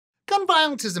Gun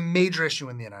violence is a major issue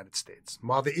in the United States.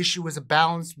 While the issue is a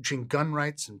balance between gun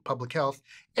rights and public health,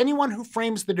 anyone who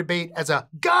frames the debate as a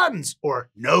guns or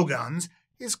no guns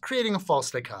is creating a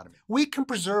false dichotomy. We can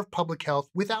preserve public health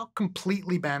without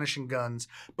completely banishing guns,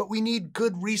 but we need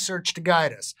good research to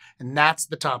guide us, and that's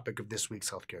the topic of this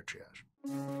week's Healthcare Triage.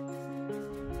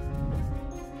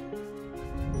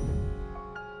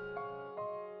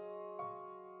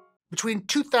 Between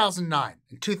 2009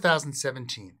 and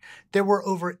 2017, there were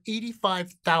over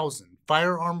 85,000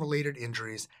 firearm-related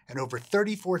injuries and over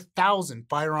 34,000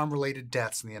 firearm-related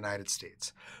deaths in the United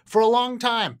States. For a long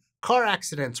time, car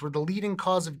accidents were the leading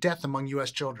cause of death among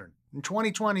U.S. children. In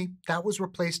 2020, that was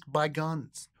replaced by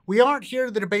guns. We aren't here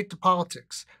to debate the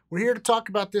politics. We're here to talk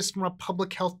about this from a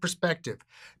public health perspective.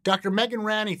 Dr. Megan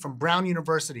Ranney from Brown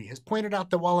University has pointed out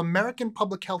that while American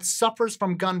public health suffers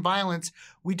from gun violence,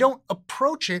 we don't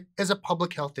approach it as a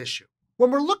public health issue. When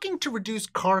we're looking to reduce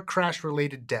car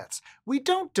crash-related deaths, we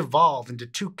don't devolve into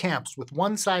two camps, with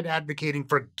one side advocating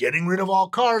for getting rid of all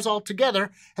cars altogether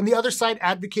and the other side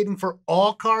advocating for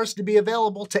all cars to be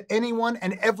available to anyone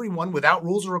and everyone without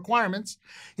rules or requirements.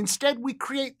 Instead, we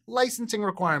create licensing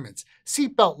requirements,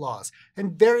 seatbelt laws,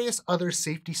 and various other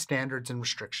safety standards and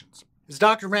restrictions. As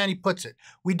Dr. Ranney puts it,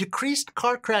 we decreased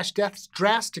car crash deaths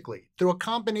drastically through a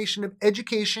combination of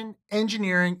education,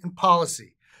 engineering, and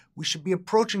policy. We should be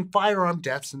approaching firearm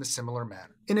deaths in a similar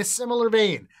manner. In a similar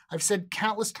vein, I've said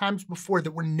countless times before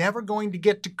that we're never going to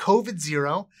get to COVID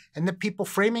zero, and that people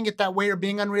framing it that way are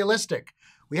being unrealistic.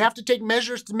 We have to take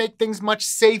measures to make things much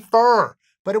safer,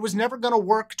 but it was never going to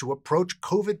work to approach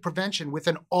COVID prevention with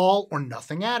an all or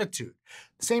nothing attitude.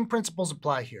 The same principles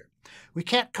apply here. We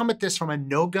can't come at this from a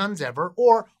no guns ever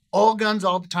or all guns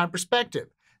all the time perspective.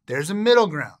 There's a middle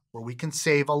ground where we can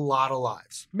save a lot of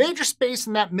lives. Major space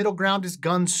in that middle ground is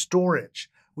gun storage.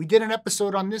 We did an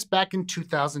episode on this back in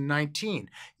 2019.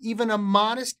 Even a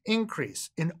modest increase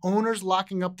in owners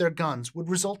locking up their guns would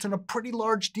result in a pretty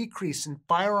large decrease in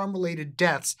firearm-related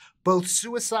deaths, both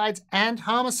suicides and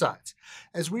homicides.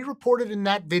 As we reported in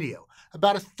that video,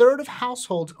 about a third of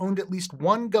households owned at least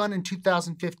one gun in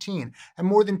 2015, and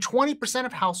more than 20%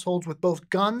 of households with both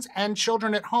guns and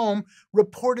children at home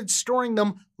reported storing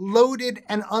them loaded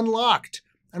and unlocked.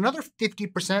 Another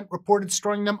 50% reported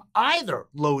storing them either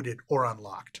loaded or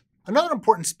unlocked. Another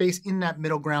important space in that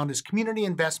middle ground is community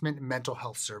investment in mental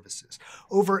health services.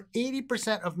 Over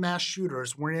 80% of mass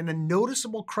shooters were in a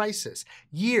noticeable crisis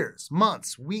years,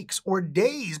 months, weeks, or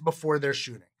days before their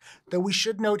shooting. Though we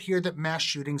should note here that mass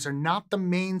shootings are not the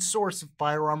main source of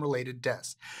firearm-related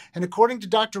deaths. And according to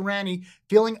Dr. Ranney,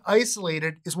 feeling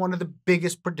isolated is one of the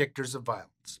biggest predictors of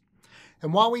violence.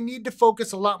 And while we need to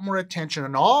focus a lot more attention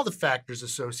on all the factors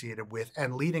associated with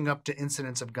and leading up to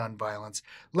incidents of gun violence,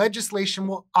 legislation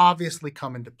will obviously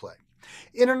come into play.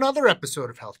 In another episode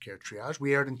of Healthcare Triage,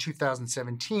 we aired in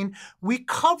 2017, we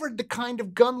covered the kind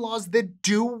of gun laws that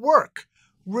do work,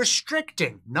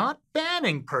 restricting, not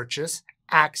banning purchase,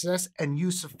 access, and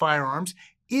use of firearms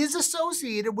is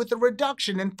associated with a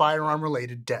reduction in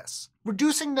firearm-related deaths.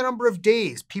 Reducing the number of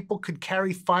days people could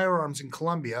carry firearms in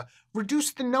Colombia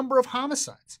reduced the number of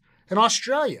homicides. In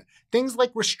Australia, things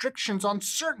like restrictions on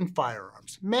certain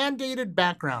firearms, mandated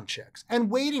background checks, and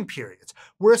waiting periods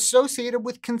were associated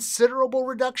with considerable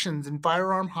reductions in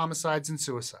firearm homicides and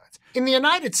suicides. In the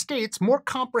United States, more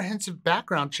comprehensive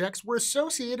background checks were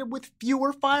associated with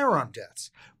fewer firearm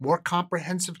deaths. More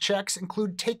comprehensive checks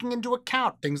include taking into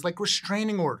account things like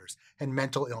restraining orders and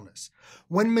mental illness.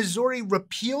 When Missouri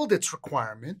repealed its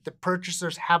requirement that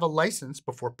purchasers have a license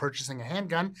before purchasing a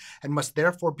handgun and must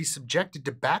therefore be subjected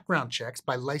to background checks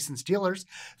by licensed dealers,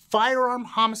 firearm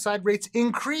homicide rates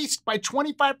increased by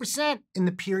 25% in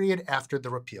the period after the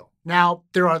repeal. Now,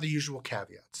 there are the usual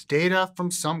caveats. Data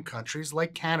from some countries,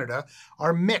 like Canada,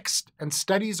 are mixed, and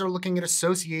studies are looking at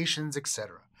associations,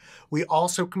 etc. We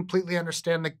also completely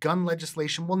understand that gun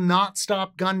legislation will not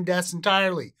stop gun deaths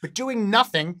entirely, but doing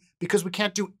nothing because we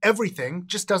can't do everything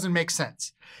just doesn't make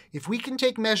sense. If we can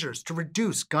take measures to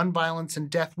reduce gun violence and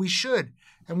death, we should,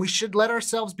 and we should let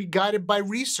ourselves be guided by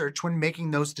research when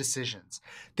making those decisions.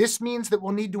 This means that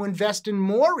we'll need to invest in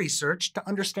more research to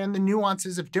understand the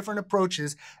nuances of different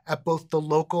approaches at both the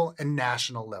local and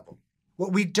national level.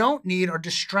 What we don't need are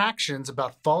distractions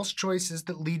about false choices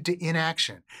that lead to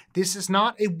inaction. This is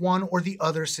not a one or the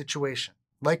other situation.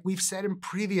 Like we've said in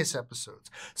previous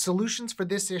episodes, solutions for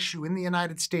this issue in the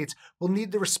United States will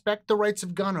need to respect the rights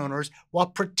of gun owners while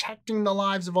protecting the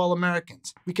lives of all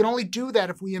Americans. We can only do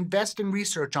that if we invest in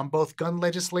research on both gun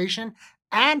legislation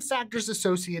and factors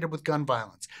associated with gun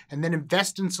violence, and then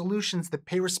invest in solutions that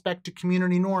pay respect to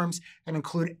community norms and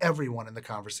include everyone in the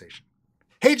conversation.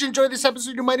 Hey, did you enjoy this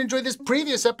episode? You might enjoy this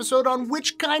previous episode on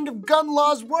which kind of gun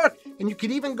laws work. And you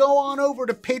can even go on over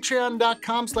to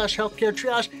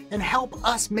patreon.com/healthcaretriage and help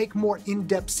us make more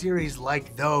in-depth series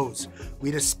like those.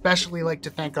 We'd especially like to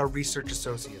thank our research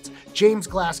associates, James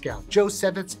Glasgow, Joe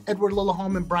Sevitz, Edward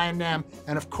Lillaholm, and Brian Nam,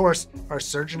 and of course, our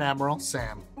Surgeon Admiral,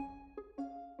 Sam.